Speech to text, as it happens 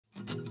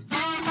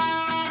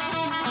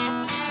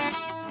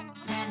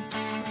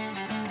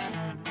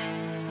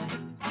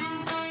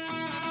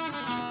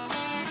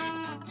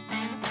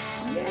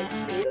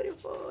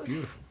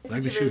beautiful.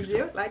 Like the shoes.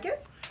 You like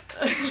it?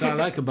 So I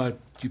like about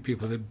you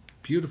people, the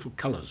beautiful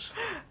colours.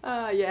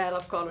 Yeah, I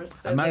love colors.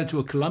 I'm married to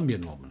a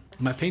Colombian woman.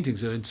 My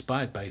paintings are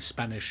inspired by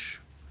Spanish,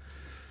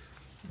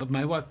 but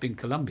my wife being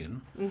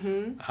Colombian,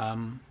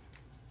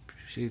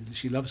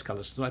 she loves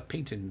colours, so I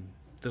paint in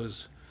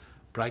those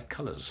bright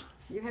colours.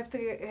 You have to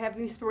have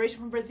inspiration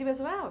from Brazil as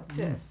well,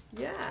 too.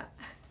 Yeah.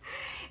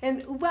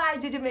 And why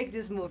did you make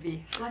this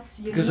movie? What's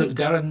unique? Because of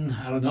Darren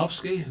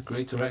Aronofsky, a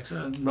great director,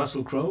 and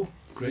Russell Crowe,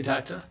 great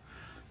actor,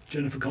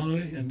 Jennifer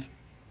Connelly, and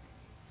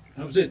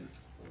that was it.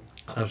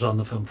 I was on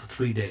the film for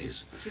 3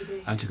 days. 3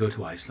 days. And to go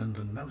to Iceland,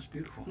 and that was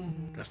beautiful.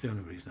 That's the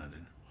only reason I did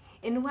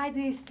it. And why do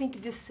you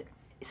think this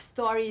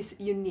story is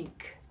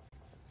unique?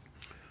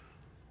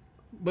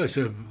 Well,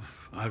 so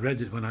I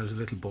read it when I was a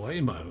little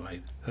boy. Well,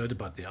 I heard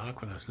about the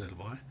Ark when I was a little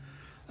boy.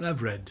 And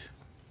I've read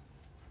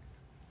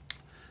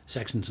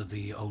sections of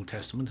the Old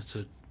Testament. It's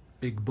a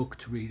big book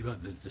to read. Well,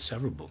 there's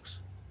several books.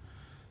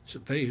 It's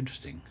very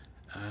interesting.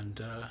 And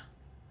I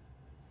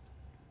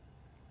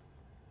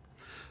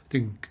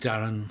think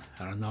Darren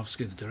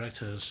Aronofsky, the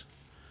director, has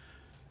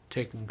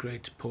taken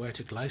great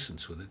poetic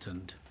license with it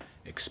and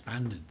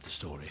expanded the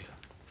story.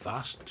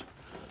 Vast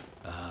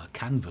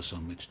canvas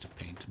on which to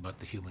paint about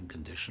the human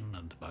condition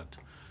and about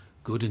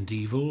good and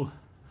evil.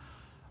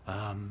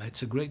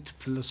 It's a great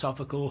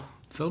philosophical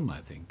film,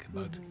 I think,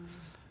 about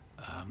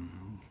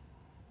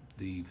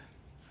the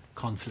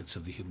conflicts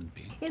of the human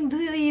being. And do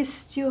you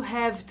still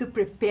have to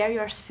prepare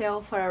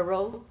yourself for a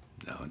role?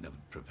 No, I never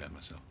prepare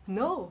myself.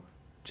 No?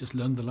 Just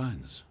learn the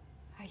lines.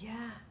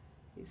 Yeah,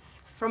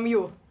 it's from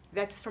you.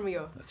 That's from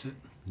you. That's it.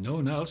 No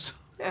one else.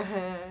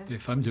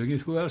 If I'm doing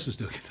it, who else is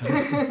doing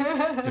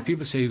it? If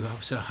people say,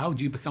 so how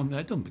do you become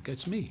that?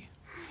 It's me.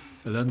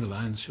 I learn the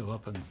lines, show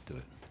up and do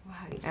it. Wow,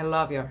 I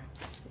love your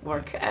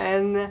work.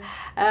 And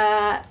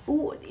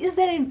is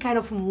there any kind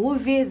of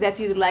movie that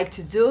you'd like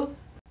to do?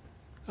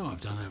 Oh,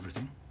 I've done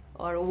everything.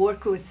 Or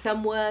work with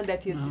someone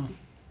that you No.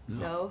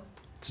 No?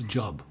 It's a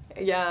job.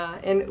 Yeah,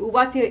 and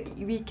what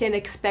we can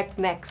expect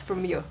next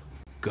from you?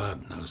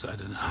 God knows, I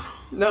don't know.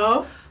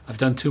 No? I've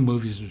done 2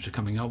 movies which are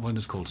coming out. One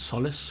is called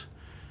Solace,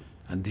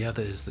 and the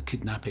other is The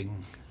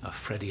Kidnapping of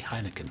Freddie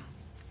Heineken.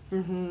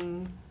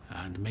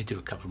 And may do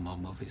a couple more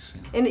movies.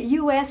 You know. And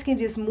you asked in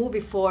this movie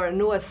for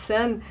Noah's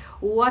son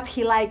what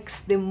he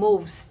likes the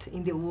most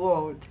in the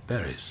world.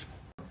 Berries.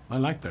 I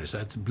like berries. I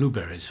had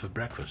blueberries for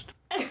breakfast.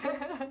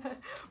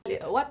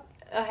 What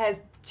has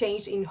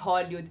changed in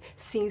Hollywood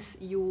since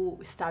you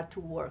start to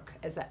work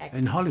as an actor?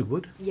 In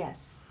Hollywood?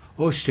 Yes.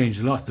 Oh, it's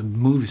changed a lot. The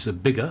movies are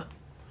bigger.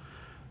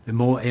 They're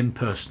more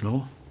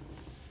impersonal.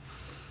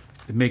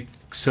 They make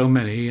so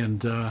many,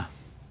 and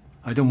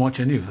I don't watch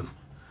any of them.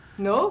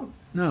 No?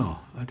 No,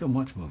 I don't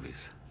watch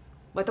movies.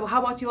 But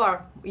how about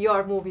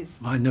your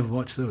movies? I never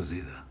watch those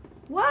either.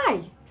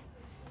 Why?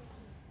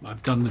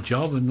 I've done the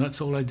job, and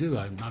that's all I do.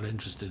 I'm not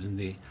interested in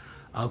the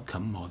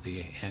outcome or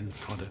the end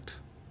product.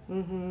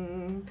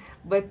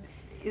 But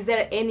is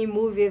there any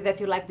movie that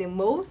you like the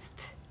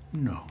most?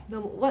 No.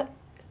 No. What?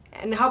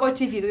 And how about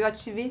TV? Do you watch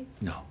TV?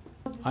 No.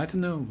 I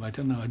don't know. I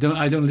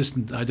don't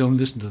listen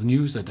to the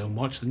news. I don't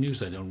watch the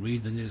news. I don't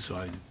read the news.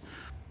 So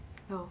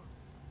No.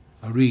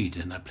 I read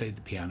and I play the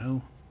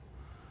piano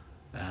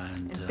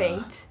and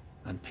paint.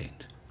 And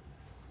paint.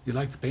 You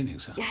like the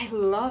paintings, huh? Yeah, I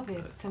love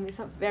it. It's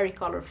very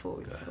colorful.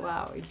 It's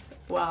wow. It's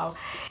wow.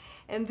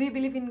 And do you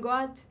believe in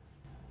God?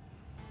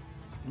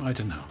 I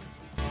don't know.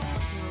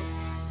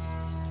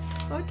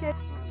 Okay.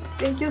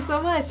 Thank you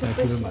so much. Thank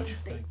you very much.